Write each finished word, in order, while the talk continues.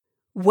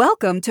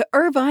Welcome to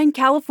Irvine,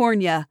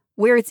 California,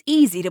 where it's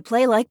easy to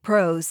play like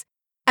pros.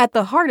 At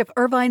the heart of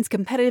Irvine's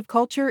competitive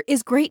culture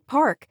is Great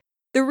Park,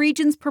 the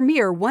region's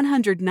premier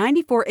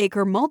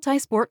 194-acre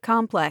multi-sport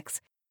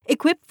complex,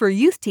 equipped for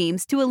youth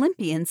teams to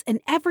Olympians and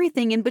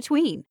everything in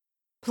between.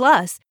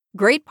 Plus,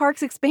 Great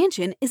Park's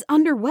expansion is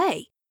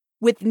underway.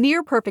 With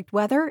near-perfect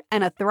weather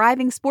and a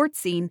thriving sports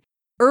scene,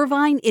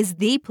 Irvine is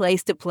the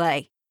place to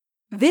play.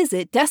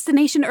 Visit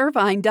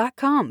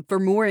DestinationIrvine.com for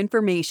more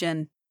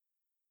information.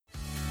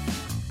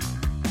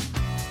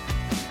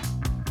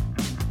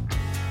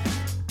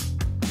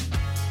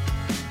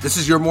 This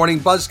is your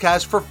morning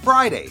buzzcast for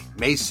Friday,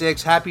 May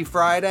 6th. Happy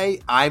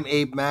Friday. I'm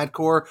Abe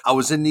Madcore. I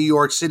was in New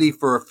York City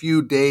for a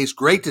few days.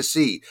 Great to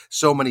see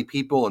so many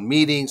people and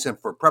meetings and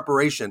for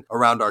preparation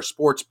around our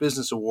Sports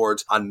Business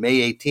Awards on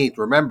May 18th.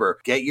 Remember,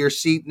 get your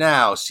seat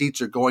now.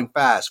 Seats are going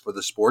fast for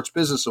the Sports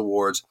Business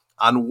Awards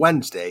on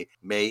Wednesday,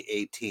 May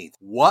 18th.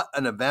 What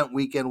an event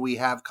weekend we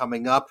have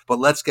coming up. But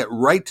let's get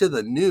right to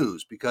the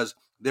news because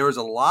there is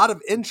a lot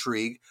of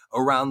intrigue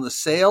around the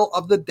sale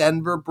of the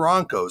Denver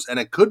Broncos, and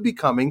it could be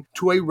coming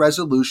to a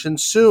resolution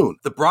soon.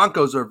 The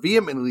Broncos are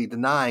vehemently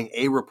denying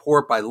a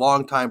report by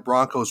longtime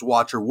Broncos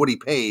watcher Woody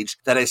Paige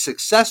that a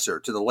successor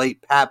to the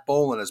late Pat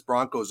Bowlen as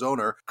Broncos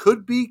owner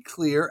could be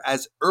clear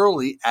as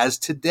early as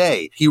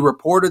today. He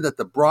reported that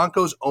the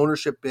Broncos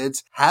ownership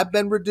bids have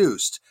been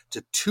reduced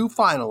to 2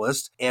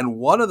 finalists, and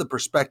one of the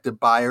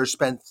prospective buyers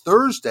spent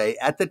Thursday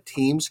at the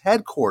team's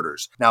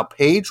headquarters. Now,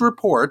 Paige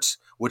reports,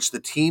 which the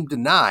team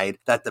denied,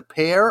 that the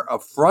pair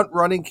of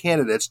front-running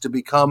candidates to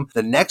become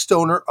the next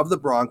owner of the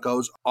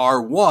Broncos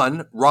are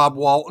 1, Rob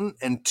Walton,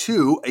 and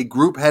 2, a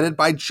group headed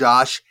by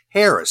Josh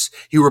Harris.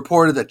 He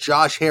reported that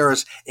Josh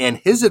Harris and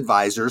his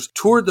advisors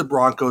toured the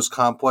Broncos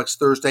complex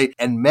Thursday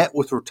and met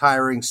with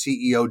retiring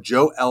CEO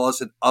Joe Ellis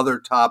and other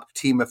top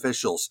team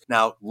officials.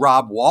 Now,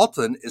 Rob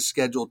Walton is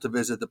scheduled to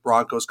visit the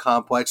Broncos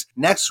complex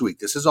next week.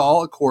 This is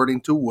all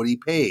according to Woody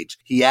Paige.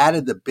 He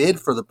added the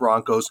bid for the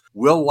Broncos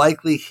will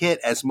likely hit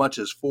as much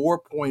as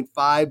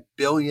 $4.5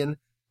 billion.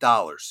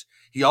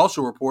 He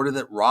also reported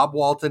that Rob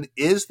Walton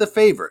is the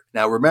favorite.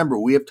 Now, remember,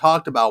 we have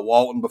talked about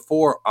Walton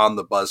before on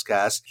the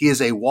Buzzcast. He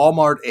is a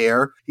Walmart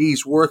heir.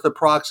 He's worth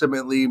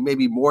approximately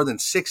maybe more than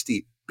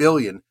 $60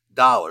 billion.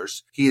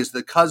 He is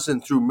the cousin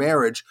through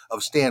marriage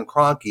of Stan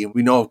Kroenke, and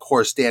we know, of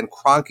course, Stan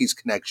Kroenke's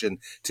connection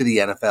to the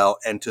NFL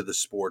and to the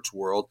sports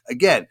world.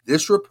 Again,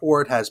 this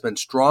report has been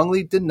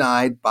strongly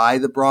denied by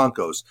the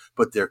Broncos,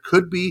 but there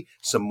could be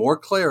some more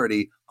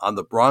clarity on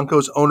the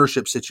Broncos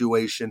ownership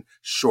situation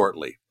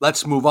shortly.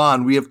 Let's move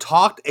on. We have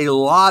talked a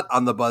lot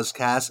on the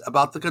Buzzcast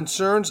about the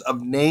concerns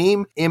of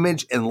name,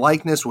 image, and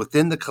likeness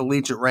within the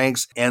collegiate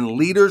ranks, and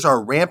leaders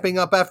are ramping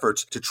up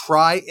efforts to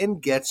try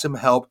and get some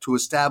help to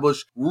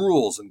establish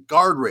rules and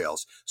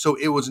guardrails. So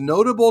it was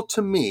notable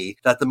to me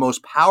that the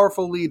most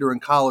powerful leader in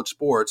college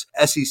sports,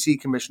 SEC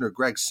Commissioner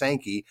Greg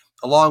Sankey,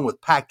 along with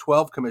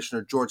Pac-12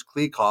 Commissioner George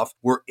Kliavkoff,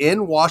 were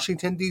in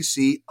Washington,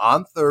 D.C.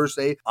 on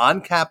Thursday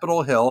on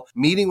Capitol Hill,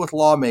 meeting with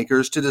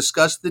lawmakers to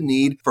discuss the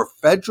need for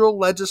federal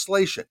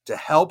legislation to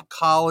help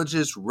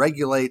colleges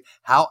regulate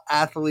how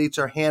athletes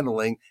are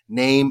handling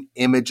name,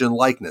 image, and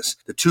likeness.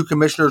 The two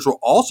commissioners were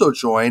also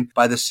joined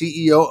by the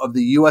CEO of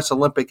the U.S.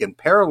 Olympic and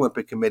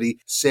Paralympic Committee,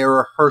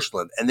 Sarah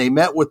Hirshland, and they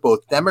met with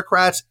both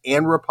Democrats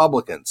and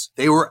Republicans.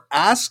 They were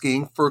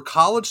asking for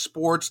college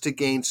sports to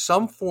gain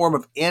some form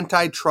of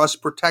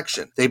antitrust protection.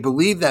 They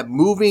believe that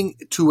moving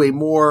to a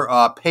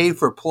more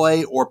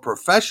pay-for-play or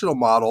professional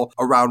model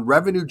around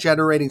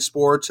revenue-generating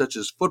sports such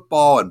as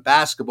football and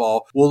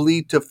basketball will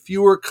lead to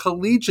fewer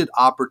collegiate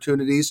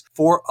opportunities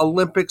for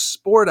Olympic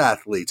sport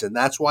athletes, and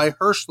that's why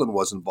Hirshland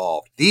was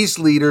involved. These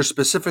leaders,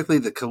 specifically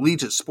the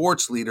collegiate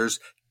sports leaders,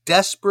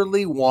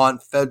 desperately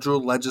want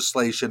federal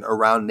legislation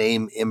around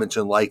name, image,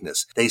 and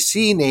likeness. They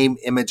see name,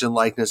 image, and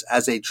likeness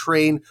as a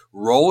train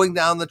rolling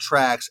down the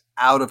tracks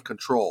out of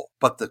control.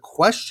 But the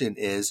question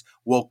is,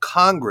 will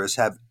Congress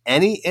have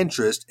any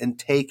interest in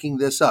taking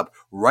this up?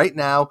 Right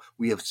now,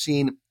 we have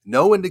seen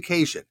no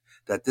indication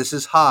that this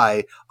is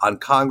high on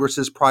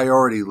Congress's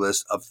priority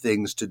list of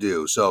things to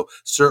do. So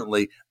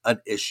certainly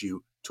an issue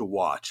to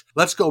watch.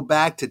 Let's go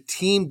back to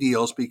team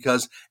deals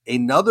because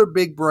another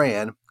big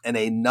brand and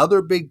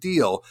another big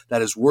deal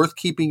that is worth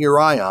keeping your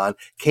eye on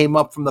came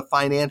up from the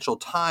Financial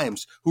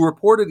Times, who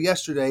reported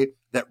yesterday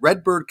that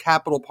Redbird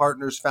Capital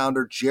Partners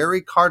founder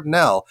Jerry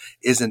Cardinale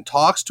is in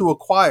talks to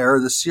acquire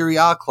the Serie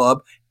A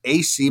club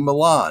AC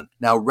Milan.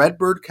 Now,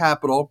 Redbird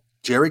Capital,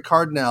 Jerry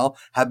Cardinale,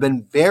 have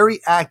been very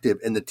active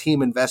in the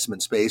team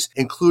investment space,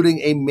 including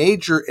a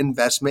major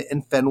investment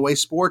in Fenway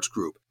Sports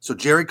Group. So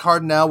Jerry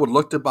Cardinale would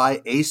look to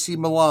buy AC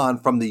Milan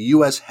from the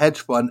U.S.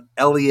 hedge fund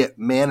Elliott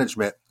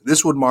Management.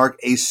 This would mark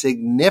a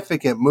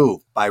significant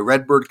move by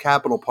Redbird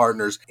Capital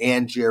Partners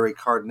and Jerry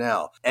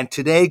Cardinale. And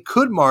today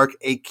could mark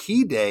a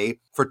key day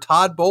for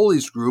Todd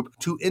Boehly's group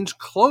to inch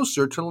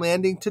closer to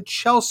landing to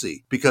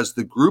Chelsea, because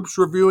the groups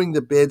reviewing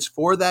the bids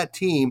for that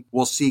team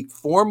will seek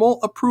formal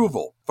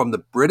approval from the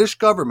British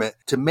government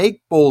to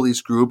make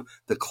Boehly's group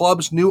the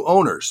club's new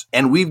owners.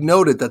 And we've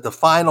noted that the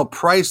final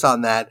price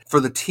on that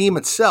for the team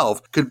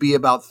itself could be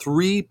about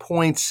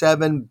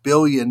 $3.7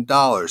 billion.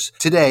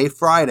 Today,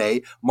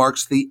 Friday,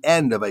 marks the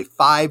end of a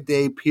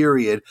 5-day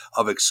period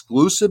of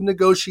exclusive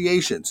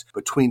negotiations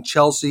between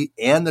Chelsea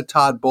and the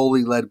Todd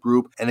Boehly-led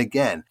group. And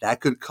again,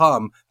 that could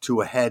come to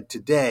a head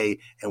today,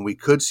 and we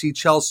could see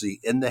Chelsea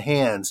in the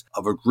hands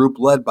of a group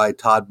led by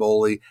Todd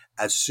Boehly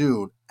as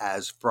soon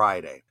as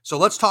Friday. So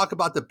let's talk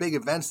about the big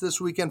events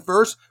this weekend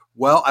first.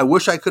 Well, I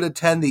wish I could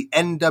attend the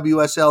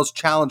NWSL's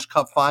Challenge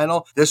Cup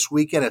final. This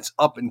weekend, it's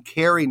up in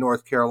Cary,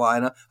 North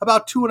Carolina,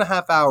 about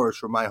 2.5 hours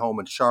from my home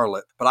in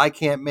Charlotte. But I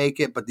can't make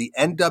it. But the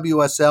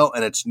NWSL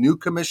and its new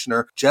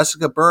commissioner,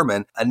 Jessica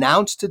Berman,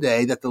 announced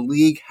today that the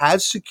league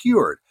has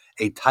secured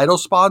a title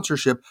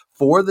sponsorship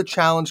for the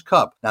Challenge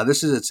Cup. Now,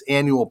 this is its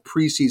annual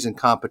preseason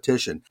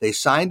competition. They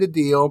signed a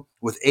deal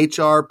with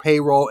HR,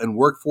 payroll, and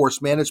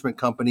workforce management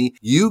company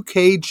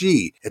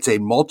UKG. It's a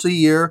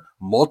multi-year,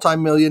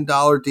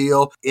 multi-million-dollar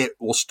deal. It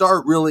will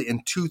start really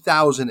in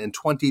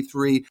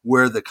 2023,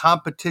 where the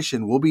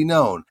competition will be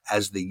known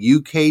as the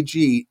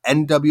UKG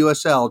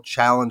NWSL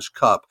Challenge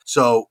Cup.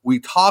 So we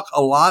talk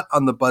a lot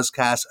on the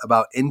Buzzcast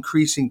about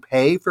increasing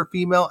pay for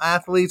female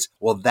athletes.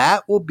 Well,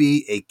 that will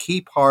be a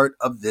key part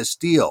of this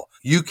deal.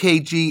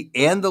 UKG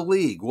and the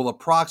league will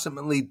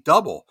approximately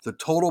double the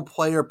total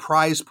player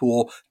prize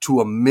pool to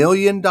 $1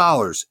 million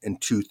in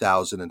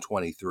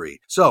 2023.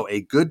 So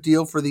a good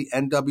deal for the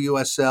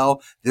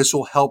NWSL. This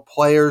will help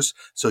players.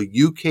 So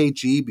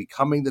UKG,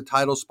 becoming the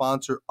title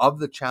sponsor of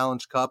the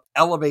Challenge Cup.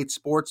 Elevate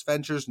Sports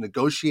Ventures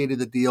negotiated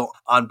the deal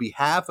on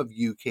behalf of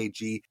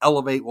UKG.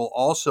 Elevate will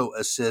also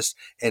assist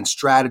in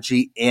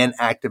strategy and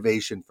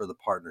activation for the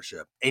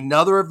partnership.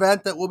 Another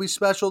event that will be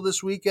special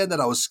this weekend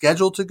that I was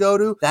scheduled to go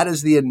to, that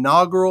is the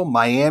inaugural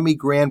Miami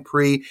Grand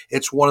Prix.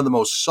 It's one of the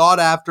most sought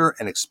after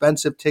and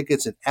expensive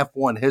tickets in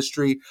F1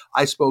 history.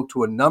 I spoke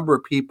to a number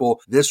of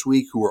people this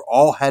week who are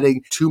all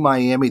heading to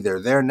Miami. They're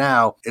there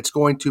now. It's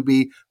going to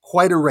be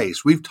quite a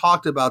race. We've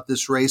talked about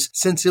this race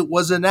since it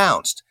was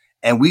announced,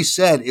 and we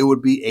said it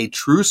would be a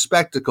true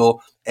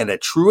spectacle and a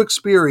true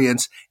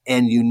experience,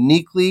 and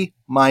uniquely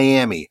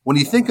Miami. When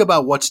you think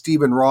about what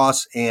Stephen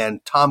Ross and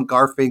Tom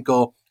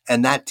Garfinkel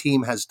and that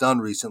team has done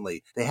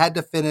recently, they had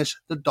to finish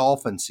the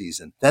Dolphin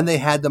season. Then they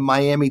had the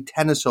Miami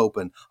Tennis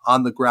Open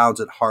on the grounds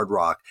at Hard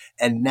Rock.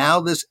 And now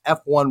this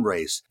F1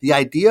 race. The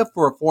idea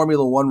for a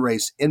Formula One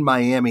race in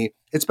Miami,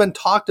 it's been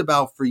talked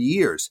about for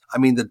years. I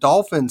mean, the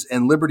Dolphins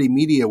and Liberty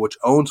Media, which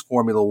owns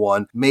Formula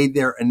One, made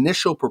their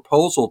initial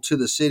proposal to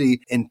the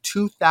city in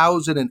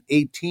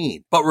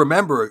 2018. But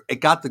remember,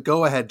 it got the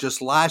go-ahead just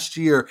last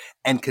year,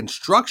 and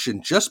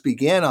construction just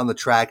began on the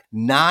track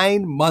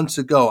 9 months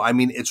ago. I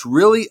mean, it's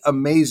really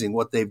amazing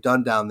what they've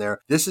done down there.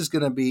 This is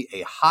going to be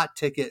a hot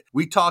ticket.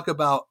 We talk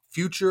about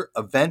future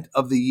event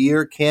of the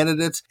year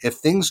candidates. If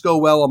things go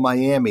well in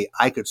Miami,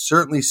 I could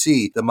certainly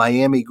see the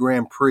Miami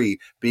Grand Prix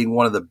being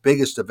one of the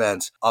biggest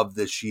events of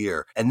this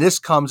year. And this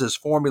comes as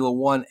Formula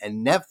One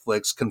and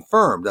Netflix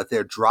confirmed that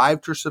their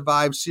Drive to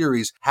Survive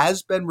series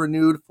has been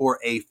renewed for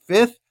a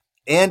 5th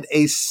and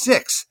a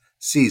 6th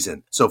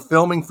season. So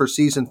filming for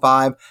season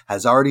 5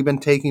 has already been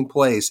taking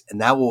place,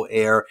 and that will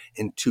air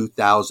in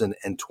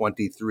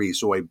 2023.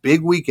 So a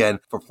big weekend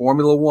for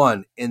Formula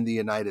One in the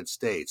United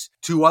States.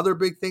 Two other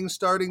big things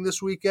starting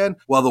this weekend.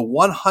 Well, the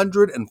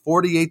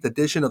 148th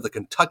edition of the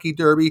Kentucky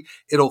Derby,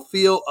 it'll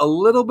feel a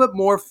little bit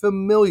more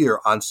familiar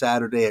on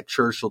Saturday at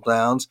Churchill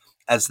Downs,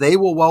 as they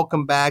will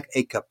welcome back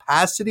a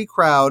capacity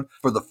crowd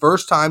for the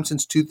first time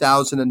since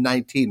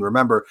 2019.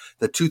 Remember,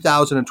 the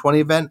 2020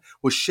 event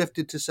was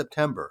shifted to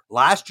September.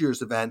 Last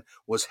year's event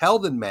was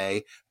held in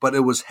May, but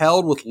it was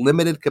held with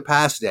limited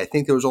capacity. I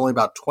think there was only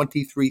about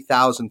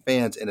 23,000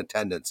 fans in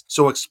attendance.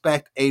 So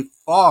expect a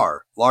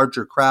far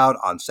larger crowd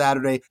on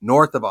Saturday,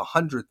 north of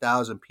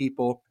 100,000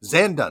 people.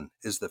 Zandon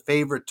is the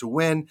favorite to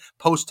win.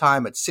 Post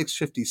time at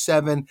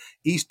 6:57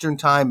 Eastern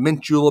Time.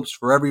 Mint juleps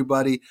for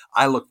everybody.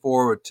 I look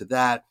forward to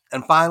that.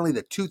 And finally,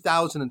 the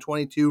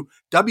 2022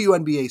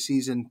 WNBA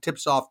season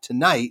tips off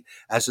tonight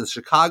as the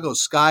Chicago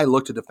Sky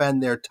look to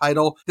defend their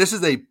title. This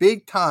is a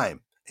big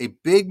time, a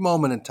big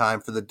moment in time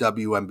for the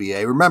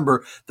WNBA.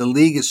 Remember, the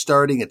league is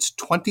starting its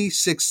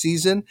 26th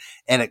season,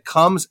 and it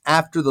comes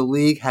after the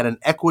league had an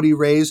equity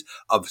raise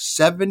of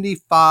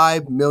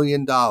 $75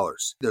 million.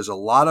 There's a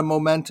lot of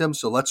momentum,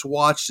 so let's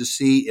watch to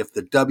see if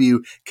the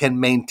W can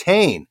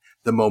maintain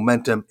the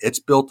momentum it's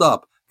built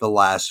up the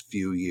last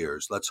few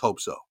years. Let's hope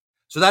so.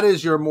 So that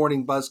is your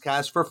morning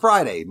Buzzcast for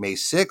Friday, May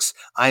 6th.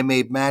 I'm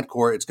Abe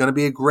Madkour. It's going to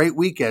be a great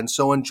weekend,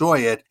 so enjoy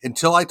it.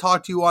 Until I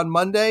talk to you on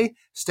Monday,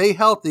 stay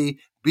healthy,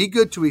 be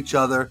good to each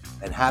other,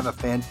 and have a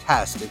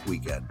fantastic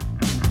weekend.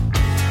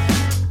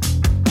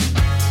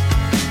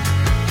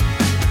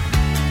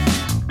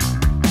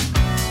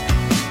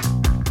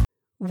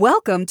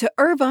 Welcome to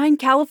Irvine,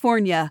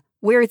 California,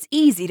 where it's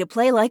easy to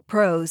play like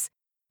pros.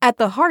 At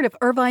the heart of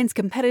Irvine's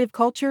competitive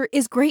culture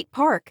is Great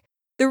Park,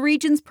 the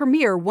region's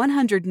premier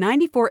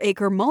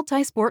 194-acre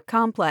multi-sport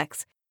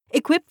complex,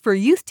 equipped for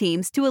youth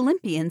teams to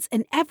Olympians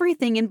and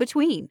everything in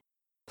between.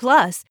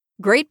 Plus,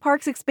 Great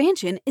Park's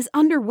expansion is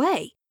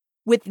underway.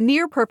 With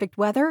near-perfect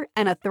weather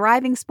and a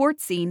thriving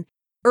sports scene,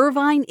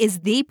 Irvine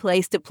is the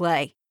place to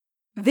play.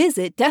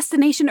 Visit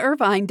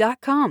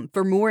DestinationIrvine.com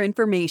for more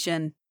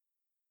information.